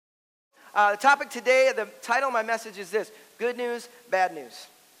The topic today, the title of my message is this: good news, bad news.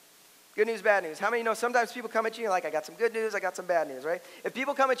 Good news, bad news. How many know sometimes people come at you and you're like, I got some good news, I got some bad news, right? If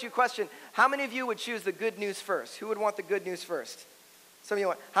people come at you, question, how many of you would choose the good news first? Who would want the good news first? Some of you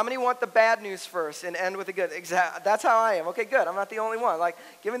want. How many want the bad news first and end with the good? Exactly. That's how I am. Okay, good. I'm not the only one. Like,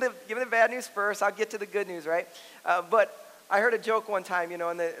 give me the bad news first. I'll get to the good news, right? But I heard a joke one time,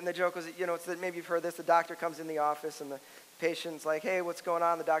 and the joke was, it's that maybe you've heard this. The doctor comes in the office and the patient's like, hey, what's going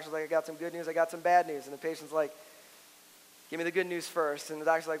on? The doctor's like, I got some good news, I got some bad news. And the patient's like, give me the good news first. And the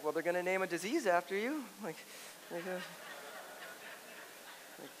doctor's like, well, they're going to name a disease after you.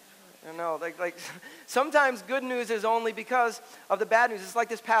 Sometimes good news is only because of the bad news. It's like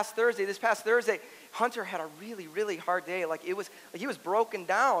this past Thursday. Hunter had a really, really hard day. He was broken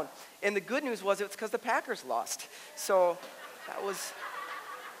down. And the good news was it's because the Packers lost. So that was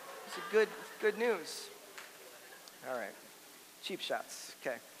a good news. All right. Cheap shots.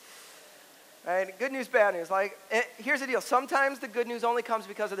 Okay. All right. Good news, bad news. Here's the deal. Sometimes the good news only comes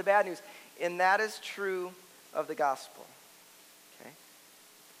because of the bad news. And that is true of the gospel. Okay.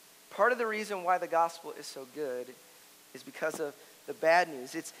 Part of the reason why the gospel is so good is because of the bad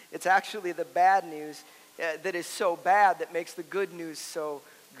news. It's actually the bad news that is so bad that makes the good news so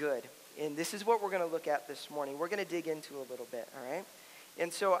good. And this is what we're going to look at this morning. We're going to dig into a little bit, all right?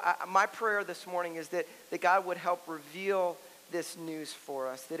 And so my prayer this morning is that God would help reveal this news for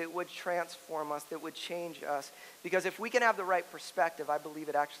us, that it would transform us, that it would change us. Because if we can have the right perspective, I believe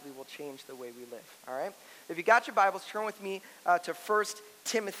it actually will change the way we live, all right? If you got your Bibles, turn with me to 1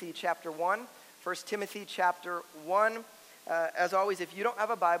 Timothy chapter 1. 1 Timothy chapter 1. As always, if you don't have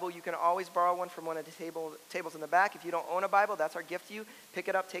a Bible, you can always borrow one from one of the tables in the back. If you don't own a Bible, that's our gift to you. Pick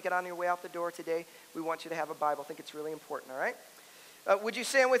it up, take it on your way out the door today. We want you to have a Bible. I think it's really important, all right? Would you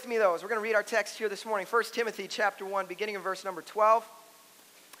stand with me, though, as we're going to read our text here this morning. 1 Timothy chapter 1, beginning in verse number 12.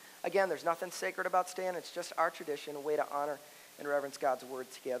 Again, there's nothing sacred about standing. It's just our tradition, a way to honor and reverence God's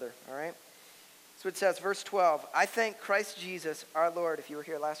word together, all right? So it says, verse 12, I thank Christ Jesus, our Lord, if you were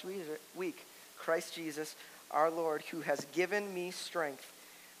here last week, Christ Jesus, our Lord, who has given me strength,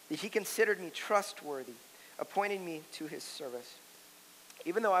 that he considered me trustworthy, appointing me to his service.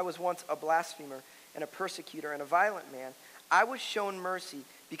 Even though I was once a blasphemer and a persecutor and a violent man, I was shown mercy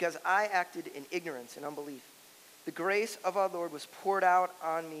because I acted in ignorance and unbelief. The grace of our Lord was poured out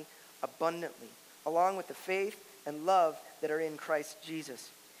on me abundantly, along with the faith and love that are in Christ Jesus.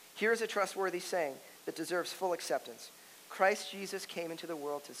 Here's a trustworthy saying that deserves full acceptance. Christ Jesus came into the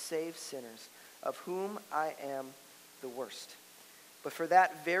world to save sinners, of whom I am the worst. But for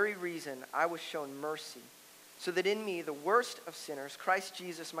that very reason, I was shown mercy, so that in me, the worst of sinners, Christ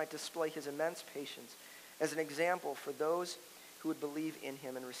Jesus might display his immense patience as an example for those who would believe in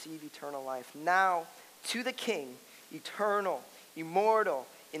him and receive eternal life. Now, to the King, eternal, immortal,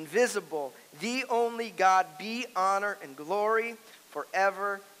 invisible, the only God, be honor and glory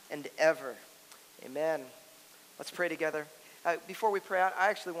forever and ever. Amen. Let's pray together. Before we pray out, I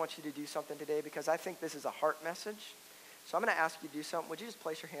actually want you to do something today because I think this is a heart message. So I'm going to ask you to do something. Would you just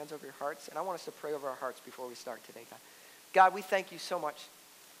place your hands over your hearts? And I want us to pray over our hearts before we start today, God. God, we thank you so much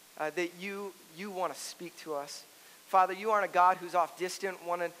that you want to speak to us. Father, you aren't a God who's off distant,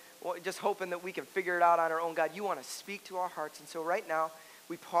 just hoping that we can figure it out on our own. God, you want to speak to our hearts. And so right now,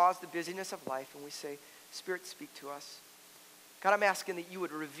 we pause the busyness of life and we say, Spirit, speak to us. God, I'm asking that you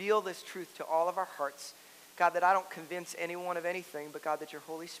would reveal this truth to all of our hearts. God, that I don't convince anyone of anything, but God, that your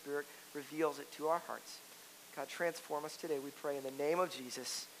Holy Spirit reveals it to our hearts. God, transform us today, we pray in the name of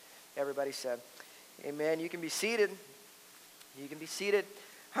Jesus. Everybody said, amen. You can be seated. You can be seated.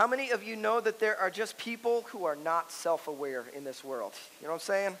 How many of you know that there are just people who are not self-aware in this world? You know what I'm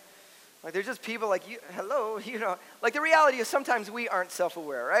saying? Like, there's just people like, like the reality is sometimes we aren't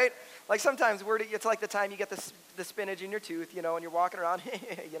self-aware, right? Like sometimes it's like the time you get the spinach in your tooth, and you're walking around,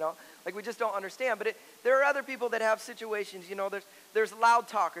 like we just don't understand. But there are other people that have situations, there's loud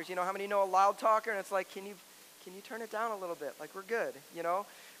talkers, how many know a loud talker? And it's like, can you turn it down a little bit? Like we're good, Or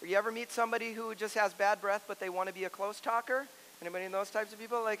you ever meet somebody who just has bad breath, but they want to be a close talker? Anybody in those types of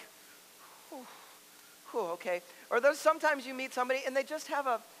people? Like, okay. Or sometimes you meet somebody and they just have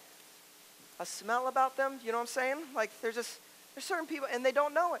a smell about them, you know what I'm saying? Like there's certain people and they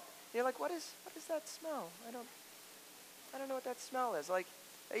don't know it. And you're like, what is that smell? I don't know what that smell is. Like,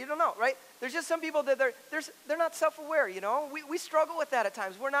 you don't know, right? There's just some people that they're not self-aware, We struggle with that at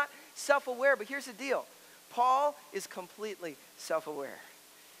times. We're not self-aware, but here's the deal. Paul is completely self-aware,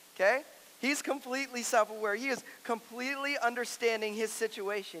 okay? He's completely self-aware. He is completely understanding his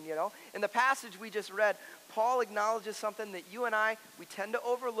situation, In the passage we just read, Paul acknowledges something that you and I, we tend to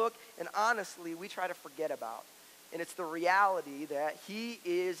overlook, and honestly, we try to forget about. and it's the reality that he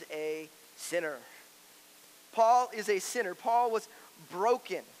is a sinner. Paul is a sinner. Paul was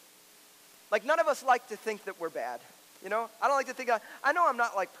broken. Like, none of us like to think that we're bad. You know, I don't like to think, I know I'm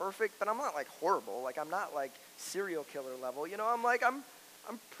not like perfect, but I'm not like horrible. Like, I'm not like serial killer level. You know,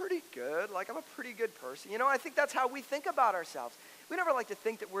 I'm pretty good. Like, I'm a pretty good person. You know, I think that's how we think about ourselves. We never like to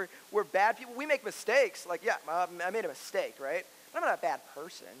think that we're bad people. We make mistakes. Like, yeah, I made a mistake, right? But I'm not a bad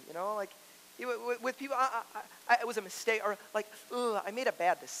person, you know? Like, with people, it was a mistake, or like, I made a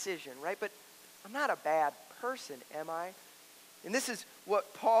bad decision, right? But I'm not a bad person, am I? And this is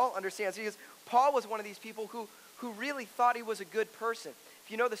what Paul understands. Because Paul was one of these people who really thought he was a good person. If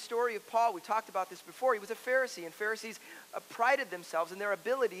you know the story of Paul, we talked about this before, he was a Pharisee, and Pharisees prided themselves in their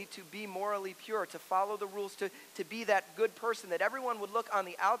ability to be morally pure, to follow the rules, to be that good person that everyone would look on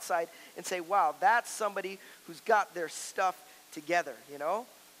the outside and say, wow, that's somebody who's got their stuff together, you know?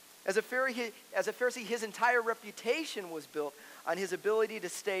 As a Pharisee, his entire reputation was built on his ability to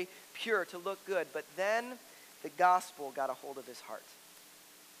stay pure, to look good. But then the gospel got a hold of his heart,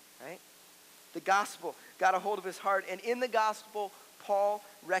 right? The gospel got a hold of his heart, and in the gospel, Paul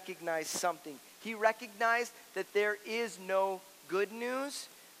recognized something. He recognized that there is no good news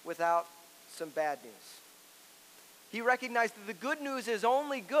without some bad news. He recognized that the good news is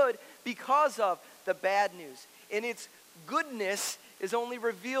only good because of the bad news, and its goodness is only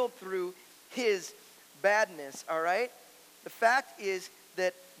revealed through his badness, all right? The fact is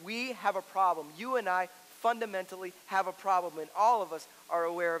that we have a problem. You and I fundamentally have a problem, and all of us are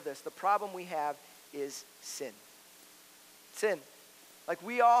aware of this. The problem we have is sin. Sin. Like,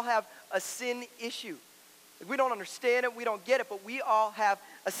 we all have a sin issue. Like, we don't understand it, we don't get it, but we all have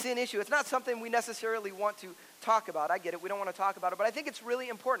a sin issue. It's not something we necessarily want to talk about. I get it, we don't want to talk about it, but I think it's really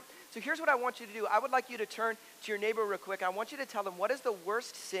important. So here's what I want you to do. I would like you to turn to your neighbor real quick. I want you to tell them, what is the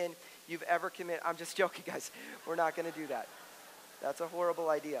worst sin you've ever committed? I'm just joking, guys. We're not going to do that. That's a horrible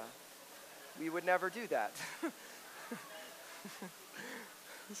idea. We would never do that.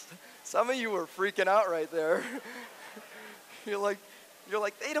 Some of you were freaking out right there. You're like,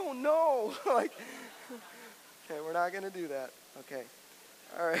 they don't know. Like, okay, we're not going to do that. Okay.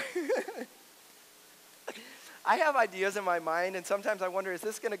 All right. I have ideas in my mind, and sometimes I wonder, is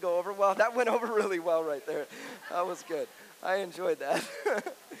this going to go over well? That went over really well right there. That was good. I enjoyed that.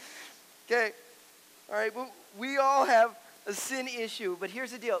 Okay. All right. Well, we all have a sin issue, but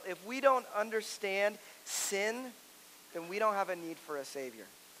here's the deal. If we don't understand sin, then we don't have a need for a Savior.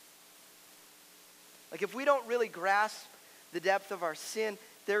 Like, if we don't really grasp the depth of our sin,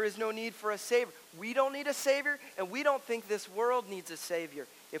 there is no need for a Savior. We don't need a Savior, and we don't think this world needs a Savior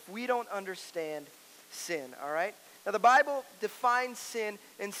if we don't understand sin, all right? Now, the Bible defines sin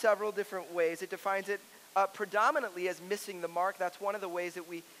in several different ways. It defines it predominantly as missing the mark. That's one of the ways that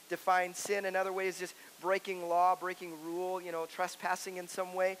we define sin. Another way is just breaking law, breaking rule, trespassing in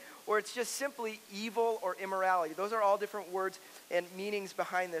some way. Or it's just simply evil or immorality. Those are all different words and meanings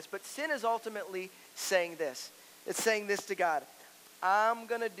behind this. But sin is ultimately saying this. It's saying this to God: I'm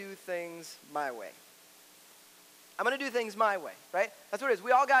going to do things my way. I'm going to do things my way, right? That's what it is.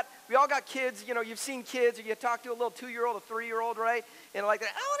 We all got kids. You've seen kids, or you talk to a little 2-year-old, a 3-year-old, right? And like, I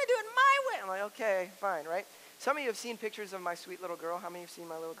want to do it my way. I'm like, okay, fine, right? Some of you have seen pictures of my sweet little girl. How many have seen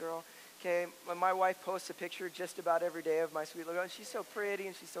my little girl? Okay, my wife posts a picture just about every day of my sweet little girl. She's so pretty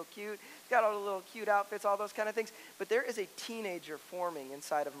and she's so cute. She's got all the little cute outfits, all those kind of things. But there is a teenager forming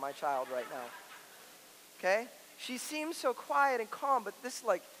inside of my child right now. Okay? She seems so quiet and calm, but this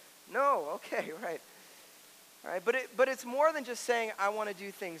no, okay, right. All right, but it's more than just saying, I want to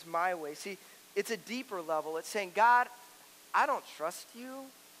do things my way. See, it's a deeper level. It's saying, God, I don't trust you.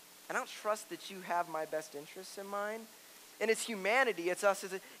 I don't trust that you have my best interests in mind. And it's humanity. It's us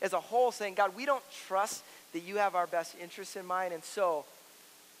as a whole saying, God, we don't trust that you have our best interests in mind, and so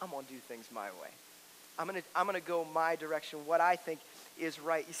I'm going to do things my way. I'm going to go my direction, what I think is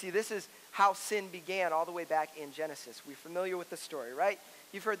right. You see, this is how sin began all the way back in Genesis. We're familiar with the story, right?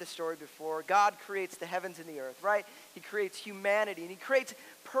 You've heard the story before. God creates the heavens and the earth, right? He creates humanity, and he creates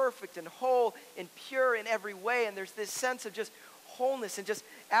perfect and whole and pure in every way, and there's this sense of just wholeness and just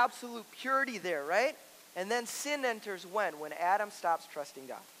absolute purity there, right? And then sin enters when? When Adam stops trusting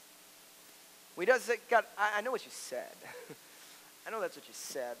God. When he does say, God, I know what you said. I know that's what you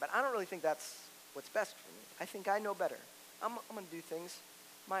said, but I don't really think that's what's best for me. I think I know better. I'm going to do things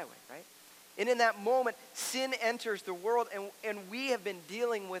my way, right? And in that moment, sin enters the world, and we have been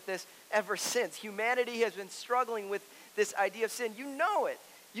dealing with this ever since. Humanity has been struggling with this idea of sin. You know it.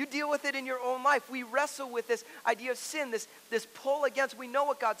 You deal with it in your own life. We wrestle with this idea of sin, this pull against. We know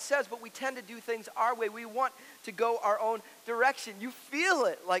what God says, but we tend to do things our way. We want to go our own direction. You feel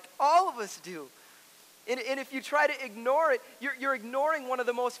it, like all of us do. And if you try to ignore it, you're ignoring one of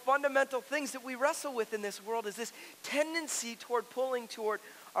the most fundamental things that we wrestle with in this world is this tendency toward pulling toward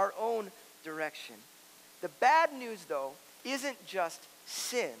our own direction. The bad news, though, isn't just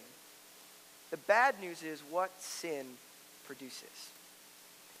sin. The bad news is what sin produces.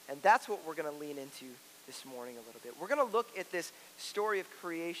 And that's what we're going to lean into this morning a little bit. We're going to look at this story of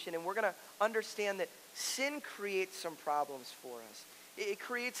creation, and we're going to understand that sin creates some problems for us. It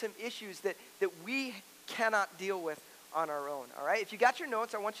creates some issues that we cannot deal with on our own, all right? If you got your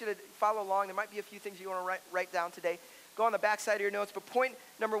notes, I want you to follow along. There might be a few things you want to write down today. Go on the back side of your notes, but point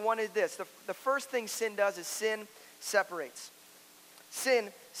number one is this. The first thing sin does is sin separates. Sin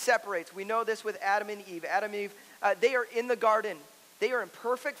separates. We know this with Adam and Eve. Adam and Eve, they are in the garden. They are in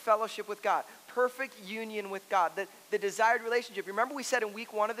perfect fellowship with God, perfect union with God, the desired relationship. Remember we said in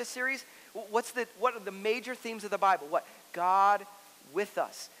week 1 of this series, what are the major themes of the Bible? What? God with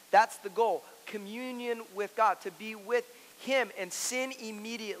us. That's the goal. Communion with God, to be with him. And sin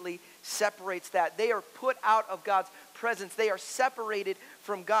immediately separates that. They are put out of God's presence. They are separated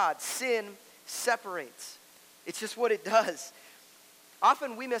from God. Sin separates. It's just what it does.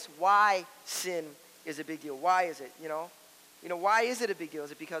 Often we miss why sin is a big deal. Why is it, why is it a big deal?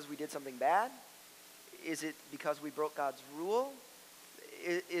 Is it because we did something bad? Is it because we broke God's rule?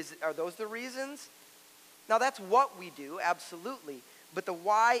 Are those the reasons? Now that's what we do, absolutely. But the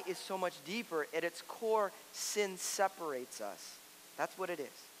why is so much deeper. At its core, sin separates us. That's what it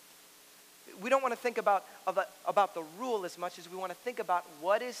is. We don't want to think about the rule as much as we want to think about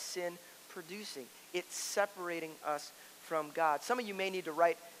what is sin producing. It's separating us from God. Some of you may need to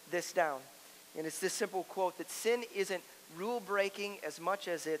write this down. And it's this simple quote that sin isn't rule breaking as much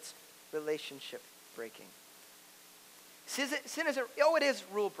as it's relationship breaking. Sin isn't, it is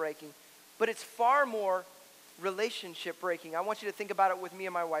rule breaking, but it's far more relationship breaking. I want you to think about it with me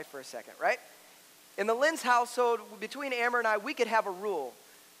and my wife for a second, right? In the Linz household, between Amber and I, we could have a rule.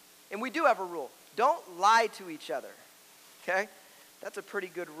 And we do have a rule. Don't lie to each other, okay? That's a pretty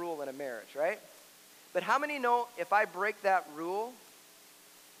good rule in a marriage, right? But how many know if I break that rule,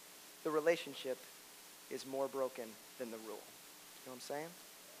 the relationship is more broken than the rule? You know what I'm saying?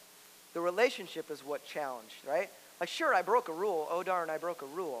 The relationship is what challenged, right? Like, sure, I broke a rule. Oh, darn, I broke a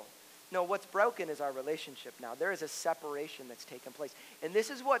rule. No, what's broken is our relationship now. There is a separation that's taken place. And this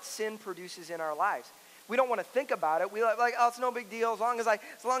is what sin produces in our lives. We don't want to think about it. We like, oh, it's no big deal as long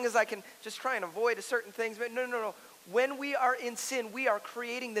as I can just try and avoid certain things. But no. When we are in sin, we are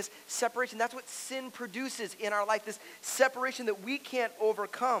creating this separation. That's what sin produces in our life, this separation that we can't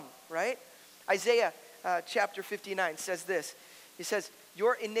overcome, right? Isaiah chapter 59 says this. He says,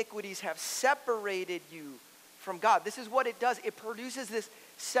 your iniquities have separated you from God. This is what it does. It produces this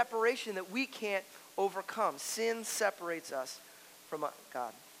separation that we can't overcome. Sin separates us from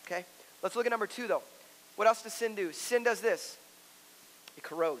God, okay? Let's look at number 2, though. What else does sin do? Sin does this. It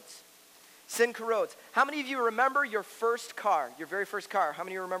corrodes. Sin corrodes. How many of you remember your first car, your very first car? How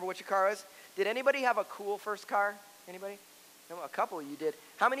many of you remember what your car is? Did anybody have a cool first car? Anybody? No, a couple of you did.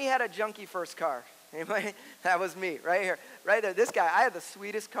 How many had a junky first car? Anybody? That was me, right here. Right there. This guy, I had the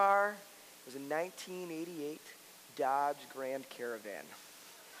sweetest car. It was a 1988 Dodge Grand Caravan.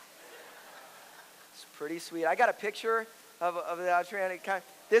 It's pretty sweet. I got a picture of the Dodge Grand Caravan.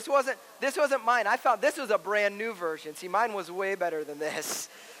 This wasn't mine. I found this was a brand new version. See, mine was way better than this.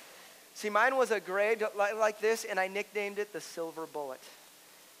 See, mine was a gray like this, and I nicknamed it the Silver Bullet.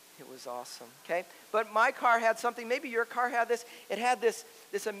 It was awesome, okay? But my car had something, maybe your car had this. It had this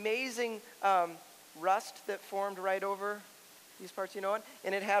amazing rust that formed right over these parts, you know it?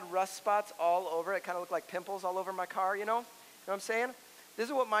 And it had rust spots all over. It kind of looked like pimples all over my car, you know? You know what I'm saying? This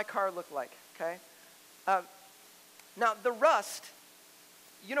is what my car looked like, okay? Now, the rust,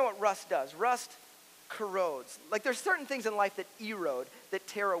 you know what rust does. Rust corrodes. Like, there's certain things in life that erode, that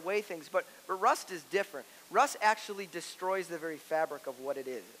tear away things, but rust is different. Rust actually destroys the very fabric of what it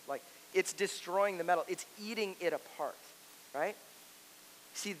is. Like, it's destroying the metal. It's eating it apart, right?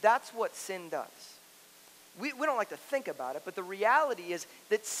 See, that's what sin does. We don't like to think about it, but the reality is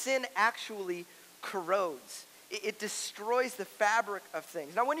that sin actually corrodes. It destroys the fabric of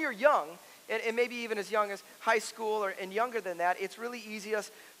things. Now, when you're young, and maybe even as young as high school and younger than that, it's really easy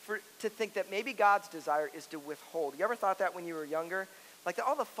to think that maybe God's desire is to withhold. You ever thought that when you were younger? Like,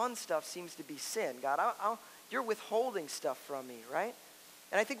 all the fun stuff seems to be sin. God, you're withholding stuff from me, right?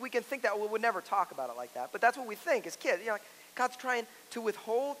 And I think we can think that. We would never talk about it like that, but that's what we think as kids. You know, like, God's trying to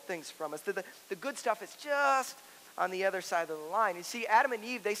withhold things from us. The good stuff is just on the other side of the line. You see, Adam and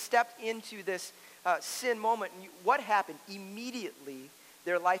Eve, they stepped into this sin moment. And what happened? Immediately,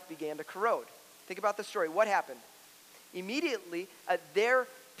 their life began to corrode. Think about the story. What happened? Immediately, their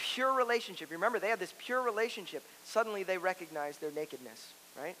pure relationship. Remember, they had this pure relationship. Suddenly they recognized their nakedness,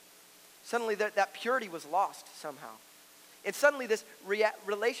 right? Suddenly that purity was lost somehow. And suddenly this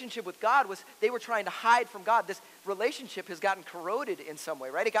relationship with God they were trying to hide from God. This relationship has gotten corroded in some way,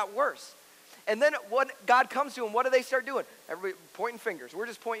 right? It got worse. And then when God comes to them, what do they start doing? Everybody pointing fingers. We're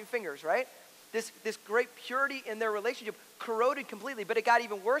just pointing fingers, right? This great purity in their relationship corroded completely, but it got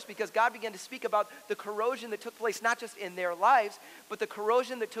even worse because God began to speak about the corrosion that took place not just in their lives, but the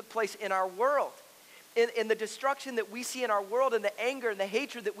corrosion that took place in our world. In the destruction that we see in our world and the anger and the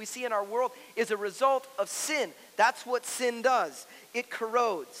hatred that we see in our world is a result of sin. That's what sin does. It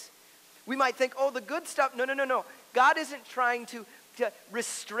corrodes. We might think, oh, the good stuff. No. God isn't trying to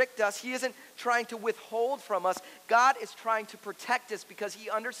restrict us. He isn't trying to withhold from us. God is trying to protect us because he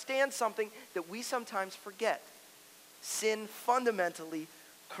understands something that we sometimes forget. Sin fundamentally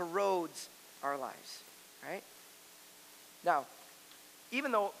corrodes our lives, right? Now,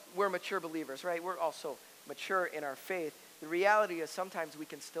 even though we're mature believers, right, we're also mature in our faith, the reality is sometimes we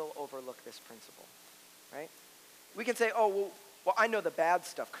can still overlook this principle, right? We can say, oh, well, I know the bad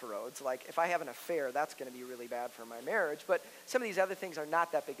stuff corrodes. Like, if I have an affair, that's going to be really bad for my marriage. But some of these other things are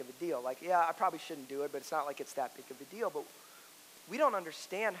not that big of a deal. Like, yeah, I probably shouldn't do it, but it's not like it's that big of a deal. But we don't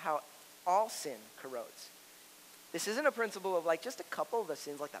understand how all sin corrodes. This isn't a principle of, like, just a couple of the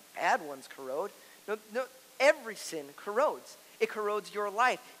sins, like the bad ones corrode. No, every sin corrodes. It corrodes your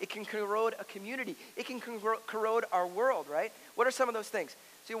life. It can corrode a community. It can corrode our world, right? What are some of those things?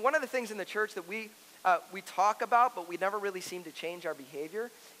 See, one of the things in the church that we talk about, but we never really seem to change our behavior,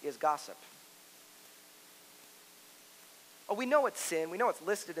 is gossip. Oh, we know it's sin. We know it's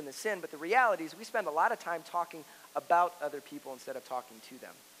listed in the sin, but the reality is we spend a lot of time talking about other people instead of talking to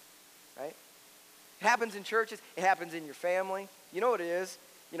them, right? It happens in churches. It happens in your family. You know what it is.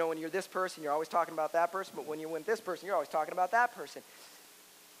 You know, when you're this person, you're always talking about that person, but when you're with this person, you're always talking about that person.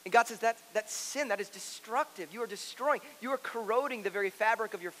 And God says that's sin. That is destructive. You are destroying. You are corroding the very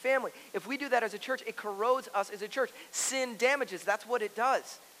fabric of your family. If we do that as a church, it corrodes us as a church. Sin damages. That's what it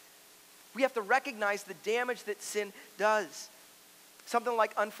does. We have to recognize the damage that sin does. Something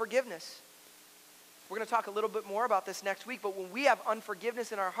like unforgiveness. We're going to talk a little bit more about this next week, but when we have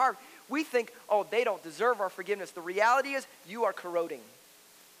unforgiveness in our heart, we think, oh, they don't deserve our forgiveness. The reality is you are corroding.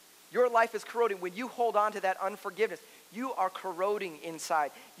 Your life is corroding. When you hold on to that unforgiveness, you are corroding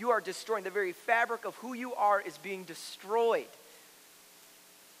inside. You are destroying. The very fabric of who you are is being destroyed.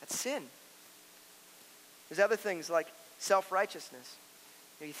 That's sin. There's other things like self-righteousness.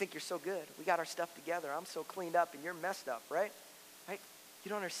 You think you're so good. We got our stuff together. I'm so cleaned up and you're messed up, right? Right? You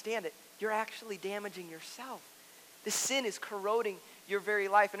don't understand it. You're actually damaging yourself. The sin is corroding your very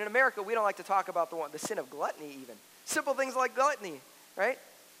life. And in America, we don't like to talk about the sin of gluttony even. Simple things like gluttony, right?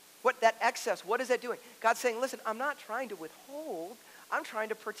 That excess, what is that doing? God's saying, listen, I'm not trying to withhold. I'm trying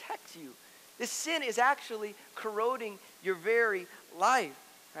to protect you. This sin is actually corroding your very life,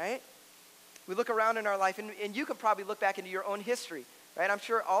 right? We look around in our life, and you can probably look back into your own history, right? I'm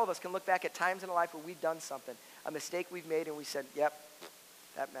sure all of us can look back at times in our life where we've done something, a mistake we've made, and we said, yep,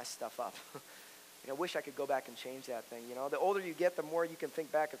 that messed stuff up. I wish I could go back and change that thing, you know? The older you get, the more you can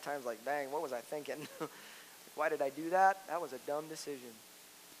think back of times like, dang, what was I thinking? Why did I do that? That was a dumb decision.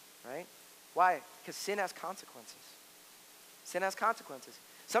 Right? Why? Because sin has consequences. Sin has consequences.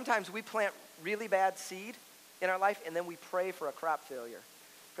 Sometimes we plant really bad seed in our life and then we pray for a crop failure.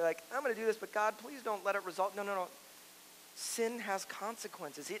 We're like, I'm going to do this, but God, please don't let it result. No. Sin has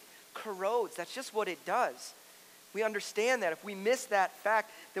consequences. It corrodes. That's just what it does. We understand that. If we miss that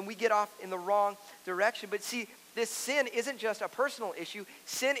fact, then we get off in the wrong direction. But see, this sin isn't just a personal issue.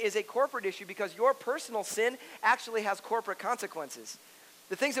 Sin is a corporate issue because your personal sin actually has corporate consequences.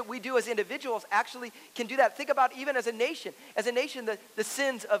 The things that we do as individuals actually can do that. Think about even as a nation. As a nation, the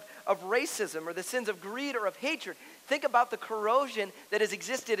sins of racism or the sins of greed or of hatred. Think about the corrosion that has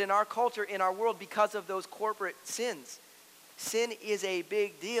existed in our culture, in our world because of those corporate sins. Sin is a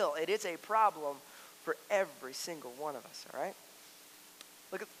big deal. It is a problem for every single one of us, all right?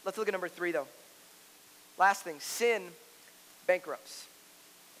 Let's look at number 3, though. Last thing, sin bankrupts.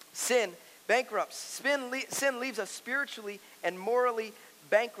 Sin bankrupts. Sin leaves us spiritually and morally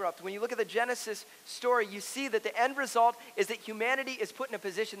bankrupt. When you look at the Genesis story, you see that the end result is that humanity is put in a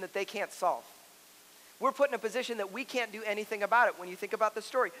position that they can't solve. We're put in a position that we can't do anything about it. When you think about the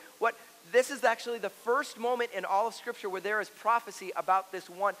story, this is actually the first moment in all of Scripture where there is prophecy about this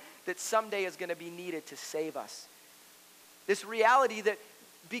one that someday is going to be needed to save us. This reality that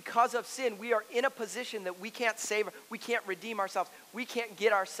because of sin, we are in a position that we can't save, we can't redeem ourselves, we can't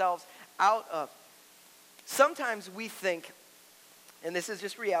get ourselves out of. Sometimes we think, and this is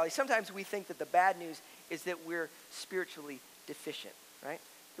just reality, sometimes we think that the bad news is that we're spiritually deficient, right?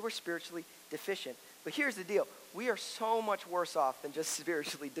 that we're spiritually deficient. But here's the deal. We are so much worse off than just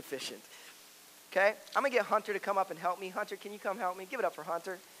spiritually deficient. Okay? I'm going to get Hunter to come up and help me. Hunter, can you come help me? Give it up for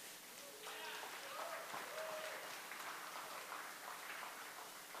Hunter.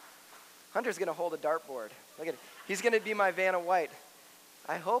 Hunter's going to hold a dartboard. Look at it. He's going to be my Vanna White.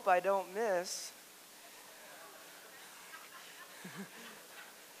 I hope I don't miss.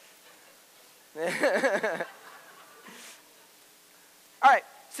 All right,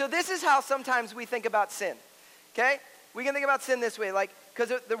 so this is how sometimes we think about sin, okay? We can think about sin this way, like,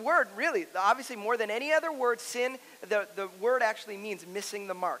 because the word really, obviously more than any other word, sin, the word actually means missing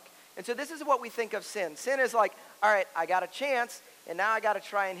the mark. And so this is what we think of sin. Sin is like, all right, I got a chance, and now I got to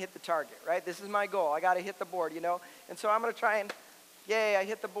try and hit the target, right? This is my goal. I got to hit the board, you know? And so I'm going to try and, yay, I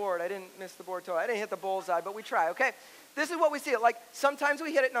hit the board. I didn't miss the board totally. I didn't hit the bullseye, but we try, okay? This is what we see it. Like, sometimes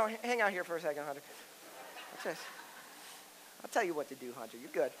we hit it. No, hang out here for a second, Hunter. Watch this. I'll tell you what to do, Hunter.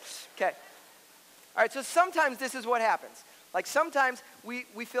 You're good. Okay. All right, so sometimes this is what happens. Like, sometimes we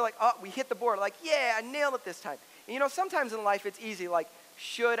feel like, oh, we hit the board. Like, yeah, I nailed it this time. And, you know, sometimes in life it's easy. Like,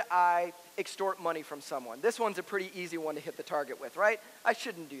 should I extort money from someone? This one's a pretty easy one to hit the target with, right? I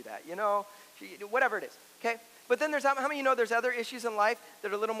shouldn't do that, you know? Whatever it is, okay? But then there's, how many of you know there's other issues in life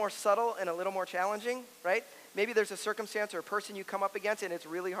that are a little more subtle and a little more challenging, right? Maybe there's a circumstance or a person you come up against and it's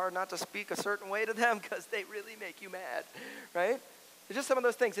really hard not to speak a certain way to them because they really make you mad, right? There's just some of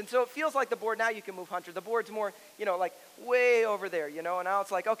those things. And so it feels like the board, now you can move Hunter. The board's more, you know, like way over there, you know? And now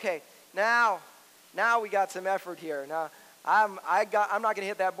it's like, okay, now we got some effort here. Now, I'm not going to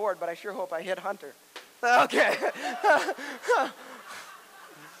hit that board, but I sure hope I hit Hunter. Okay.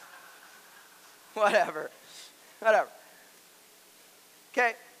 Whatever.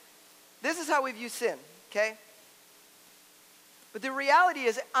 Okay. This is how we view sin, okay? But the reality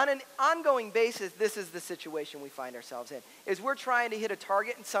is, on an ongoing basis, this is the situation we find ourselves in, is we're trying to hit a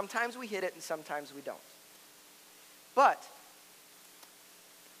target, and sometimes we hit it, and sometimes we don't. But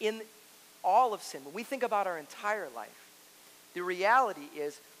in all of sin, when we think about our entire life, the reality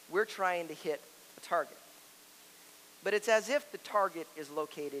is we're trying to hit a target. But it's as if the target is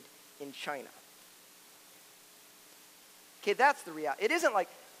located in China. Okay, that's the reality. It isn't like,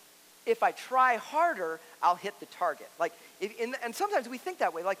 if I try harder, I'll hit the target. Like, and sometimes we think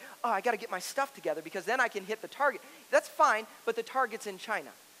that way, like, oh, I got to get my stuff together because then I can hit the target. That's fine, but the target's in China.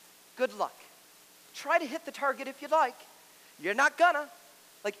 Good luck. Try to hit the target if you like. You're not gonna.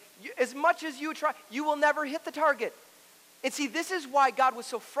 Like, as much as you try, you will never hit the target. And see, this is why God was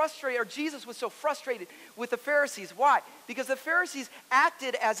so frustrated, or Jesus was so frustrated with the Pharisees. Why? Because the Pharisees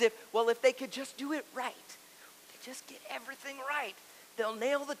acted as if, well, if they could just do it right, they just get everything right, they'll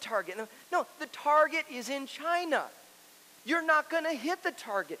nail the target. No, the target is in China. You're not going to hit the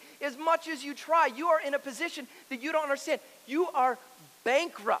target. As much as you try, you are in a position that you don't understand. You are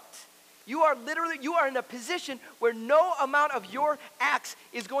bankrupt. You are in a position where no amount of your acts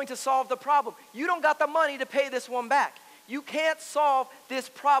is going to solve the problem. You don't got the money to pay this one back. You can't solve this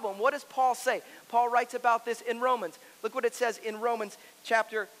problem. What does Paul say? Paul writes about this in Romans. Look what it says in Romans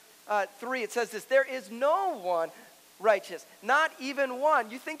chapter 3. It says this, there is no one righteous, not even one.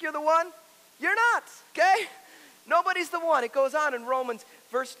 You think you're the one? You're not, okay? Nobody's the one. It goes on in Romans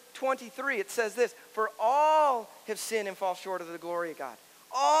verse 23. It says this, for all have sinned and fall short of the glory of God.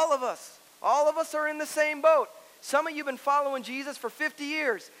 All of us are in the same boat. Some of you have been following Jesus for 50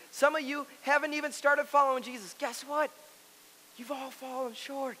 years. Some of you haven't even started following Jesus. Guess what? You've all fallen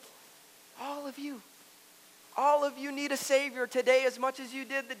short. All of you. All of you need a Savior today as much as you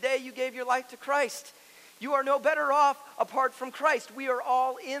did the day you gave your life to Christ. You are no better off apart from Christ. We are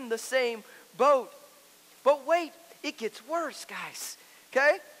all in the same boat. But wait, it gets worse, guys.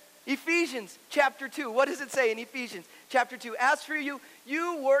 Okay? Ephesians chapter 2. What does it say in Ephesians chapter 2? As for you,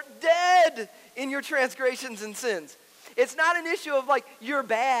 you were dead in your transgressions and sins. It's not an issue of like, you're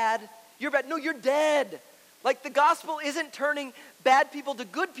bad. You're bad. No, you're dead. Like the gospel isn't turning bad people to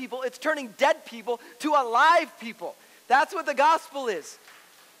good people. It's turning dead people to alive people. That's what the gospel is.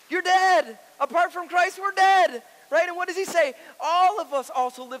 You're dead. Apart from Christ, we're dead. Right? And what does he say? All of us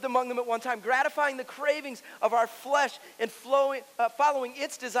also lived among them at one time, gratifying the cravings of our flesh and following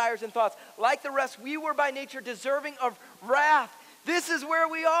its desires and thoughts. Like the rest, we were by nature deserving of wrath. This is where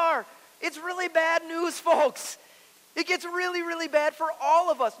we are. It's really bad news, folks. It gets really, really bad for all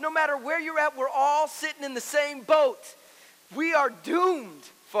of us. No matter where you're at, we're all sitting in the same boat. We are doomed,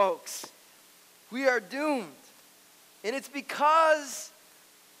 folks. We are doomed. And it's because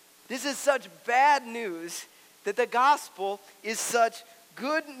this is such bad news that the gospel is such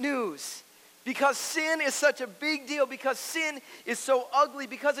good news. Because sin is such a big deal, because sin is so ugly,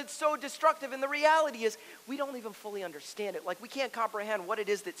 because it's so destructive. And the reality is, we don't even fully understand it. Like, we can't comprehend what it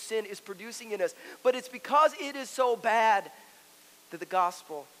is that sin is producing in us. But it's because it is so bad that the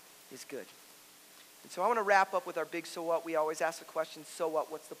gospel is good. And so I want to wrap up with our big so what. We always ask the question, so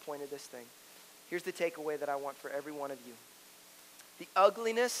what? What's the point of this thing? Here's the takeaway that I want for every one of you. The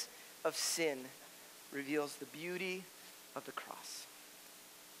ugliness of sin reveals the beauty of the cross.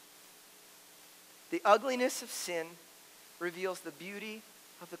 The ugliness of sin reveals the beauty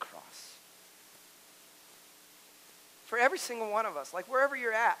of the cross. For every single one of us, like wherever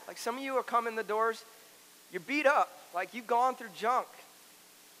you're at, like some of you are coming the doors, you're beat up, like you've gone through junk.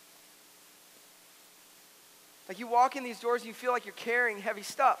 Like you walk in these doors and you feel like you're carrying heavy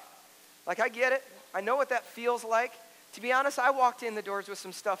stuff. Like I get it. I know what that feels like. To be honest, I walked in the doors with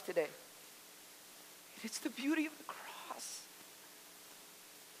some stuff today. It's the beauty of the cross.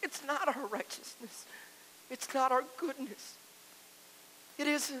 It's not our righteousness. It's not our goodness. It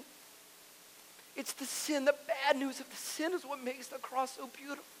isn't. It's the sin. The bad news of the sin is what makes the cross so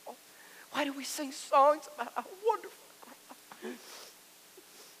beautiful. Why do we sing songs about how wonderful the cross is?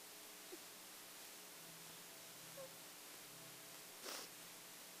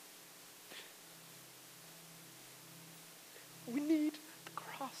 We need the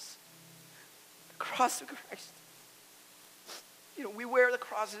cross. The cross of Christ. You know, we wear the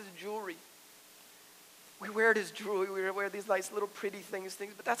cross as jewelry. We wear it as jewelry. We wear these nice little pretty things,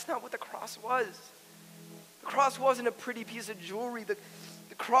 but that's not what the cross was. The cross wasn't a pretty piece of jewelry. The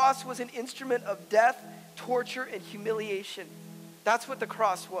cross was an instrument of death, torture, and humiliation. That's what the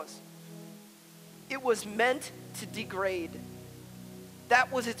cross was. It was meant to degrade.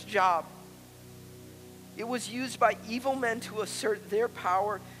 That was its job. It was used by evil men to assert their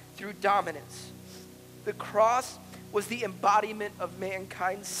power through dominance. The cross was the embodiment of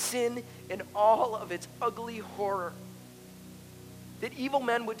mankind's sin in all of its ugly horror. That evil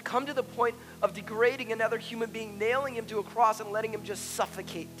men would come to the point of degrading another human being, nailing him to a cross and letting him just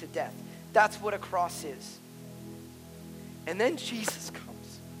suffocate to death. That's what a cross is. And then Jesus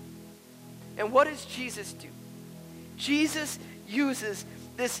comes. And what does Jesus do? Jesus uses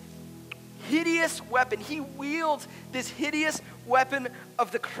this hideous weapon. He wields this hideous weapon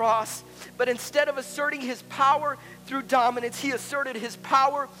of the cross. But instead of asserting his power through dominance, he asserted his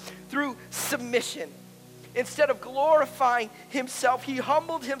power through submission. Instead of glorifying himself, he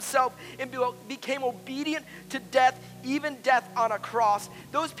humbled himself and became obedient to death, even death on a cross.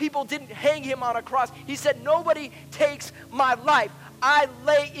 Those people didn't hang him on a cross. He said, "Nobody takes my life. I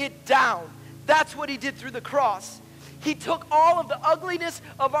lay it down." That's what he did through the cross. He took all of the ugliness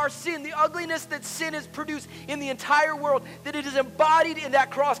of our sin, the ugliness that sin has produced in the entire world, that it is embodied in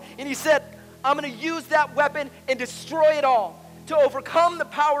that cross. And he said, I'm going to use that weapon and destroy it all to overcome the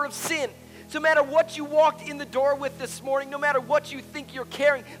power of sin. So no matter what you walked in the door with this morning, no matter what you think you're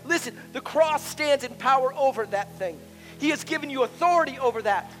carrying, listen, the cross stands in power over that thing. He has given you authority over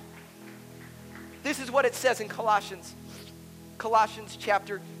that. This is what it says in Colossians. Colossians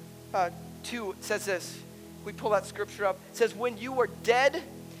chapter 2, it says this. We pull that scripture up. It says, when you were dead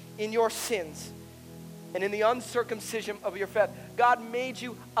in your sins and in the uncircumcision of your flesh, God made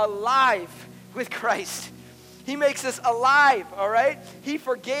you alive with Christ. He makes us alive, all right? He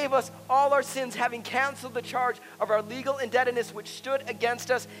forgave us all our sins, having canceled the charge of our legal indebtedness which stood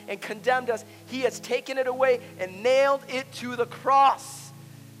against us and condemned us. He has taken it away and nailed it to the cross.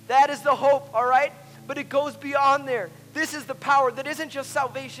 That is the hope, all right? But it goes beyond there. This is the power that isn't just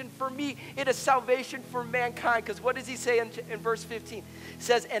salvation for me, it is salvation for mankind. Because what does he say in verse 15? It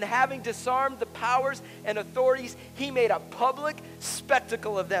says, and having disarmed the powers and authorities, he made a public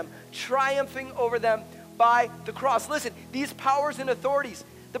spectacle of them, triumphing over them by the cross. Listen, these powers and authorities,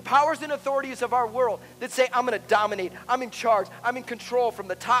 the powers and authorities of our world that say, I'm going to dominate, I'm in charge, I'm in control from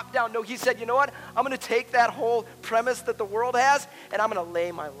the top down. No, he said, you know what? I'm going to take that whole premise that the world has, and I'm going to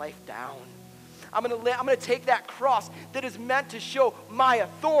lay my life down. I'm going to take that cross that is meant to show my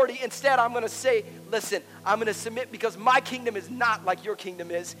authority. Instead, I'm going to say, listen, I'm going to submit because my kingdom is not like your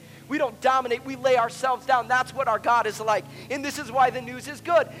kingdom is. We don't dominate. We lay ourselves down. That's what our God is like. And this is why the news is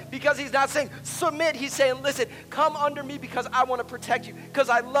good. Because he's not saying submit. He's saying, listen, come under me because I want to protect you. Because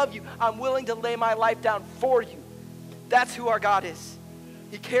I love you. I'm willing to lay my life down for you. That's who our God is.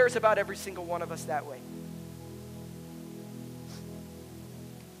 He cares about every single one of us that way.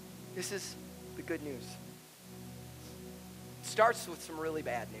 This is the good news. It starts with some really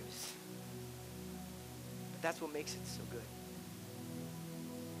bad news. But that's what makes it so good.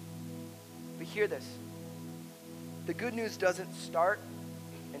 But hear this. The good news doesn't start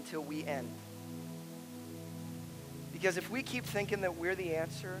until we end. Because if we keep thinking that we're the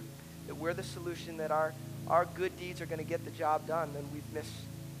answer, that we're the solution, that our good deeds are going to get the job done, then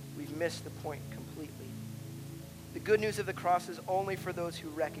we've missed the point completely. The good news of the cross is only for those who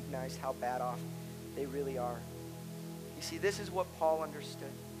recognize how bad off they really are. You see, this is what Paul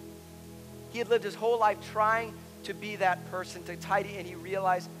understood. He had lived his whole life trying to be that person, to tidy, and he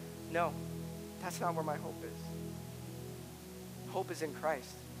realized, no, that's not where my hope is. Hope is in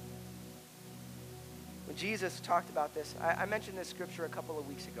Christ. When Jesus talked about this, I mentioned this scripture a couple of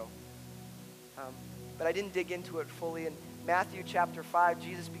weeks ago, but I didn't dig into it fully. In Matthew chapter 5,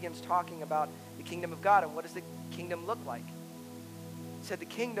 Jesus begins talking about the kingdom of God, and what does the kingdom look like? He said the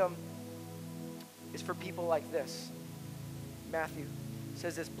kingdom is for people like this. Matthew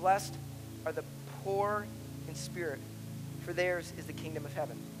says this, blessed are the poor in spirit, for theirs is the kingdom of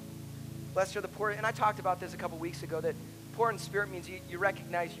heaven. Blessed are the poor, and I talked about this a couple weeks ago, that poor in spirit means you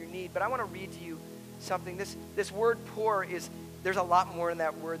recognize your need, but I want to read to you something. This word poor there's a lot more in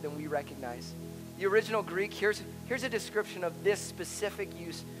that word than we recognize. The original Greek, here's a description of this specific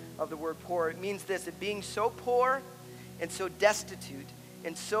use of the word poor. It means this, that being so poor and so destitute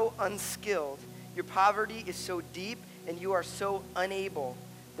and so unskilled, your poverty is so deep and you are so unable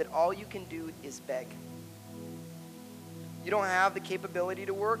that all you can do is beg. You don't have the capability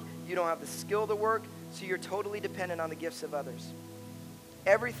to work, you don't have the skill to work, so you're totally dependent on the gifts of others.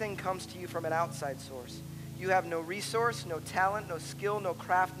 Everything comes to you from an outside source. You have no resource, no talent, no skill, no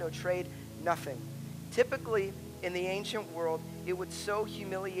craft, no trade, nothing. Typically, in the ancient world, it would so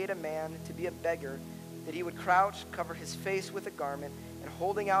humiliate a man to be a beggar that he would crouch, cover his face with a garment, and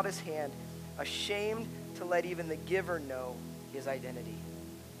holding out his hand, ashamed to let even the giver know his identity.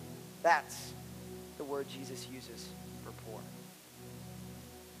 That's the word Jesus uses for poor.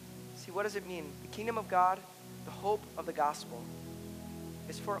 See, what does it mean? The kingdom of God, the hope of the gospel,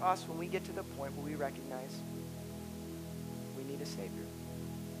 is for us when we get to the point where we recognize we need a Savior.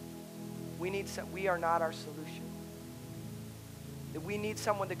 We are not our solution. That we need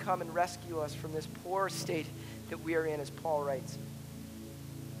someone to come and rescue us from this poor state that we are in, as Paul writes.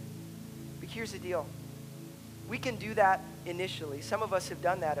 But here's the deal. We can do that initially. Some of us have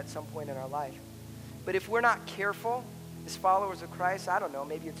done that at some point in our life. But if we're not careful, as followers of Christ, I don't know,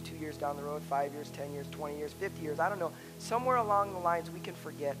 maybe it's 2 years down the road, 5 years, 10 years, 20 years, 50 years, I don't know. Somewhere along the lines, we can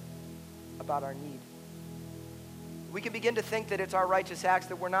forget about our need. We can begin to think that it's our righteous acts,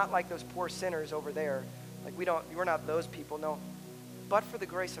 that we're not like those poor sinners over there. Like we're not those people, no. But for the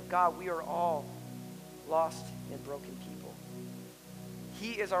grace of God, we are all lost and broken people.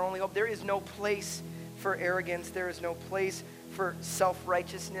 He is our only hope. There is no place for arrogance. There is no place for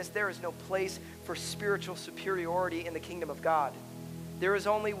self-righteousness. There is no place for spiritual superiority in the kingdom of God. There is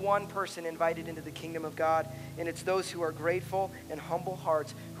only one person invited into the kingdom of God, and it's those who are grateful and humble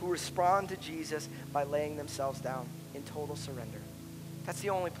hearts who respond to Jesus by laying themselves down in total surrender. That's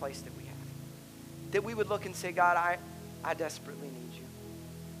the only place that we have. That we would look and say, God, I desperately need you.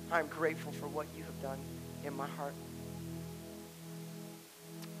 I'm grateful for what you have done in my heart.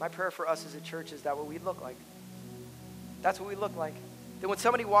 My prayer for us as a church is that what we look like. That's what we look like. That when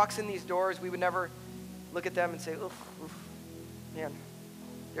somebody walks in these doors, we would never look at them and say, oof, man,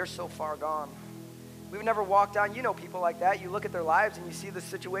 they're so far gone. We would never walk down. You know people like that. You look at their lives and you see the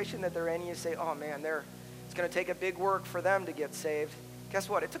situation that they're in and you say, oh man, it's going to take a big work for them to get saved. Guess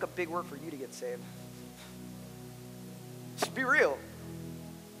what? It took a big work for you to get saved. Just be real.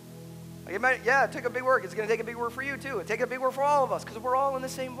 It took a big work. It's going to take a big work for you too. It takes a big work for all of us because we're all in the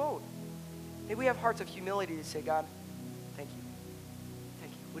same boat. Maybe we have hearts of humility to say, God, thank you.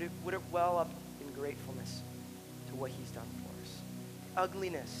 Thank you. Would it well up in gratefulness to what he's done for us? The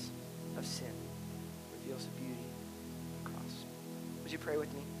ugliness of sin reveals the beauty of the cross. Would you pray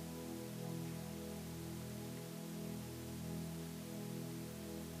with me?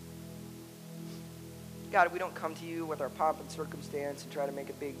 God, we don't come to you with our pomp and circumstance and try to make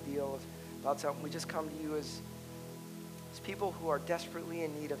a big deal about something. We just come to you as people who are desperately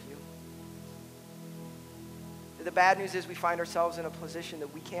in need of you. The bad news is we find ourselves in a position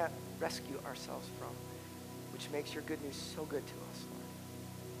that we can't rescue ourselves from, which makes your good news so good to us, Lord.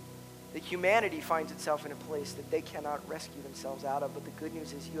 That humanity finds itself in a place that they cannot rescue themselves out of, but the good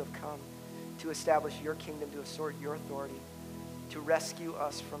news is you have come to establish your kingdom, to assert your authority, to rescue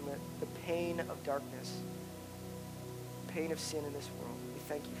us from the pain of darkness, the pain of sin in this world. We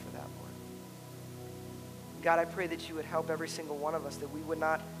thank you for that, Lord. God, I pray that you would help every single one of us, that we would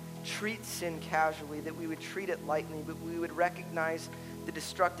not treat sin casually, that we would treat it lightly, but we would recognize the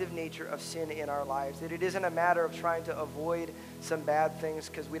destructive nature of sin in our lives, that it isn't a matter of trying to avoid some bad things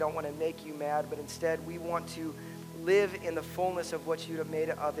because we don't want to make you mad, but instead we want to live in the fullness of what you have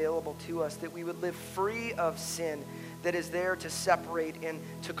made available to us, that we would live free of sin, that is there to separate and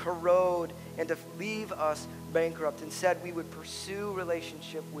to corrode and to leave us bankrupt. Instead, we would pursue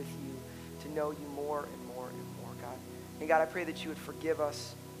relationship with you to know you more and more and more, God. And God, I pray that you would forgive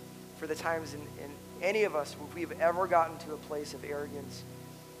us for the times in any of us, if we've ever gotten to a place of arrogance,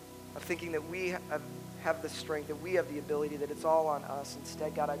 of thinking that we have the strength, that we have the ability, that it's all on us.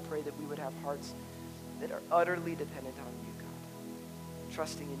 Instead, God, I pray that we would have hearts that are utterly dependent on you, God,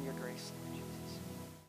 trusting in your grace.